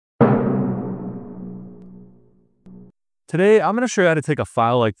Today, I'm going to show you how to take a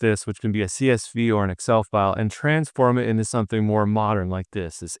file like this, which can be a CSV or an Excel file, and transform it into something more modern like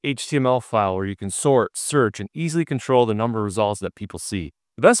this HTML file where you can sort, search, and easily control the number of results that people see.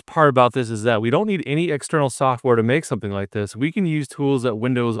 The best part about this is that we don't need any external software to make something like this. We can use tools that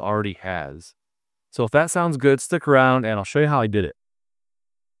Windows already has. So if that sounds good, stick around and I'll show you how I did it.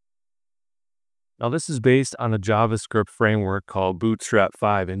 Now this is based on a JavaScript framework called Bootstrap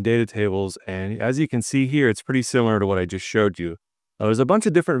 5 in DataTables, and as you can see here, it's pretty similar to what I just showed you. Now there's a bunch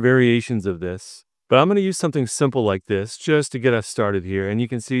of different variations of this, but I'm going to use something simple like this just to get us started here. And you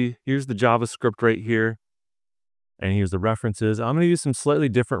can see here's the JavaScript right here, and here's the references. I'm going to use some slightly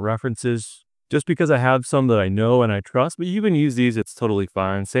different references just because I have some that I know and I trust, but you can use these, it's totally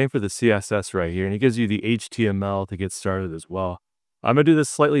fine. Same for the CSS right here, and it gives you the HTML to get started as well. I'm going to do this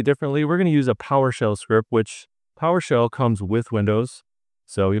slightly differently. We're going to use a PowerShell script, which PowerShell comes with Windows,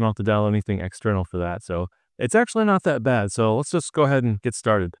 so you don't have to download anything external for that. So it's actually not that bad. So let's just go ahead and get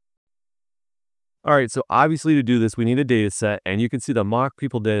started. All right, so obviously to do this, we need a data set, and you can see the mock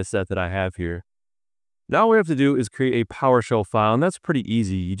people data set that I have here. Now what we have to do is create a PowerShell file, and that's pretty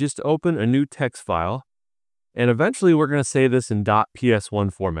easy. You just open a new text file, and eventually we're going to save this in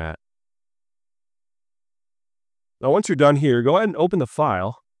 .ps1 format. Now, once you're done here, go ahead and open the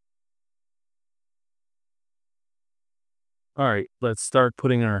file. All right, let's start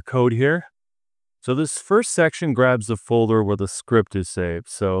putting in our code here. So this first section grabs the folder where the script is saved.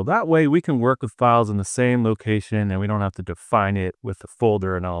 So that way we can work with files in the same location and we don't have to define it with the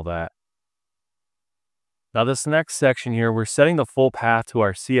folder and all that. Now this next section here, we're setting the full path to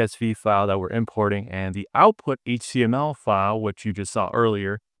our CSV file that we're importing and the output HTML file, which you just saw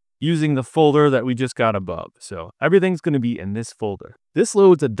earlier, using the folder that we just got above. So everything's going to be in this folder. This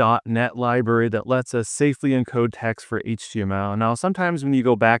loads a .NET library that lets us safely encode text for HTML. Now, sometimes when you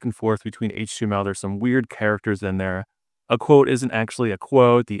go back and forth between HTML, there's some weird characters in there. A quote isn't actually a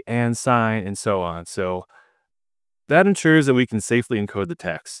quote, the and sign, and so on. So that ensures that we can safely encode the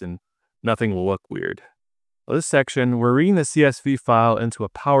text and nothing will look weird. Well, this section, we're reading the CSV file into a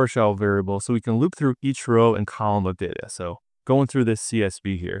PowerShell variable so we can loop through each row and column of data. So going through this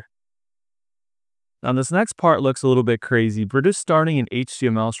CSV here. Now this next part looks a little bit crazy. We're just starting an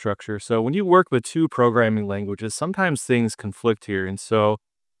HTML structure. So when you work with two programming languages, sometimes things conflict here. And so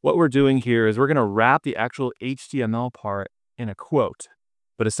what we're doing here is we're going to wrap the actual HTML part in a quote.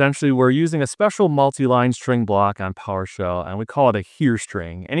 But essentially we're using a special multi-line string block on PowerShell, and we call it a here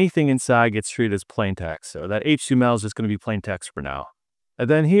string. Anything inside gets treated as plain text. So that HTML is just going to be plain text for now. And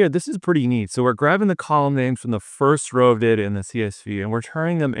then here, this is pretty neat. So we're grabbing the column names from the first row of data in the CSV, and we're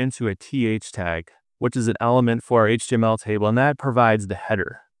turning them into a TH tag, which is an element for our HTML table, and that provides the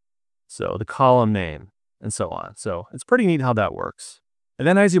header. So the column name and so on. So it's pretty neat how that works. And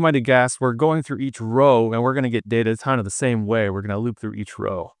then as you might have guessed, we're going through each row and we're going to get data kind of the same way. We're going to loop through each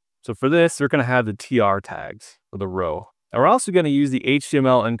row. So for this, we're going to have the TR tags for the row. And we're also going to use the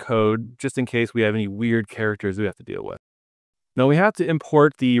HTML encode just in case we have any weird characters we have to deal with. Now we have to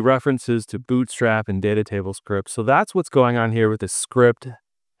import the references to Bootstrap and DataTable scripts. So that's what's going on here with the script,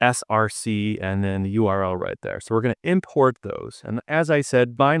 src, and then the URL right there. So we're going to import those. And as I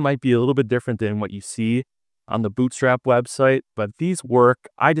said, mine might be a little bit different than what you see on the Bootstrap website, but these work.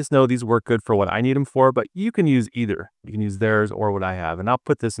 I just know these work good for what I need them for, but you can use either. You can use theirs or what I have, and I'll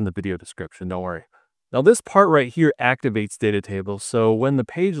put this in the video description, don't worry. Now this part right here activates DataTables. So when the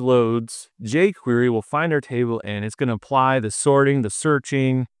page loads, jQuery will find our table and it's going to apply the sorting, the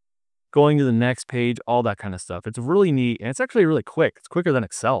searching, going to the next page, all that kind of stuff. It's really neat, and it's actually really quick. It's quicker than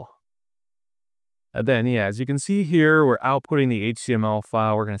Excel. And then, yeah, as you can see here, we're outputting the HTML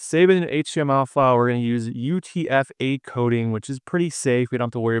file. We're going to save it in an HTML file. We're going to use UTF-8 coding, which is pretty safe. We don't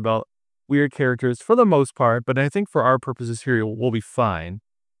have to worry about weird characters for the most part, but I think for our purposes here, we'll be fine.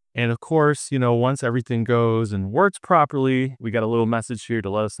 And of course, you know, once everything goes and works properly, we got a little message here to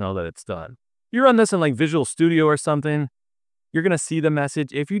let us know that it's done. You run this in like Visual Studio or something, you're going to see the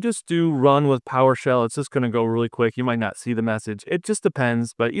message. If you just do run with PowerShell, it's just going to go really quick. You might not see the message. It just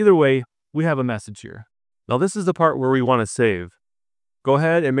depends. But either way, we have a message here. Now, this is the part where we want to save. Go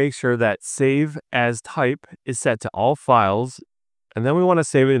ahead and make sure that save as type is set to all files. And then we want to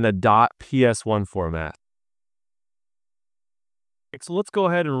save it in the .ps1 format. So let's go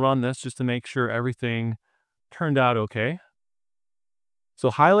ahead and run this just to make sure everything turned out okay. So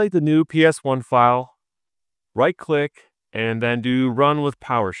highlight the new PS1 file, right click, and then do run with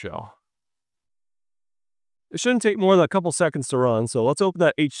PowerShell. It shouldn't take more than a couple seconds to run, so let's open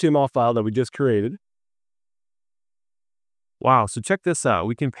that HTML file that we just created. Wow, so check this out.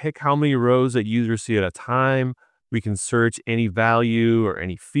 We can pick how many rows that users see at a time, We can search any value or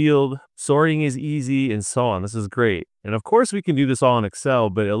any field. Sorting is easy and so on. This is great. And of course, we can do this all in Excel,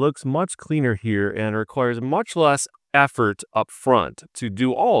 but it looks much cleaner here and requires much less effort up front to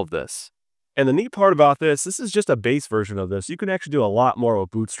do all of this. And the neat part about this is just a base version of this. You can actually do a lot more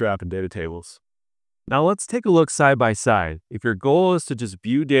with Bootstrap and DataTables. Now let's take a look side by side. If your goal is to just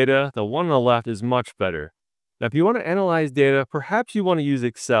view data, the one on the left is much better. Now if you want to analyze data, perhaps you want to use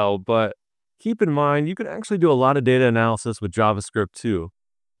Excel, but keep in mind you can actually do a lot of data analysis with JavaScript too.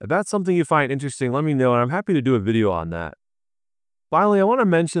 If that's something you find interesting, let me know and I'm happy to do a video on that. Finally, I want to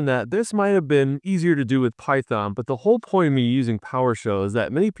mention that this might have been easier to do with Python, but the whole point of me using PowerShell is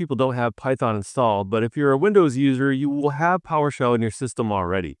that many people don't have Python installed, but if you're a Windows user, you will have PowerShell in your system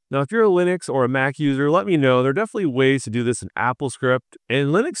already. Now, if you're a Linux or a Mac user, let me know. There are definitely ways to do this in AppleScript, and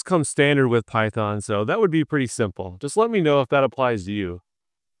Linux comes standard with Python, so that would be pretty simple. Just let me know if that applies to you.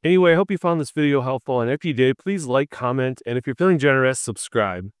 Anyway, I hope you found this video helpful, and if you did, please like, comment, and if you're feeling generous,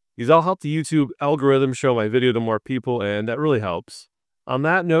 subscribe. These all help the YouTube algorithm show my video to more people, and that really helps. On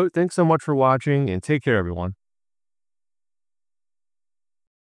that note, thanks so much for watching, and take care, everyone.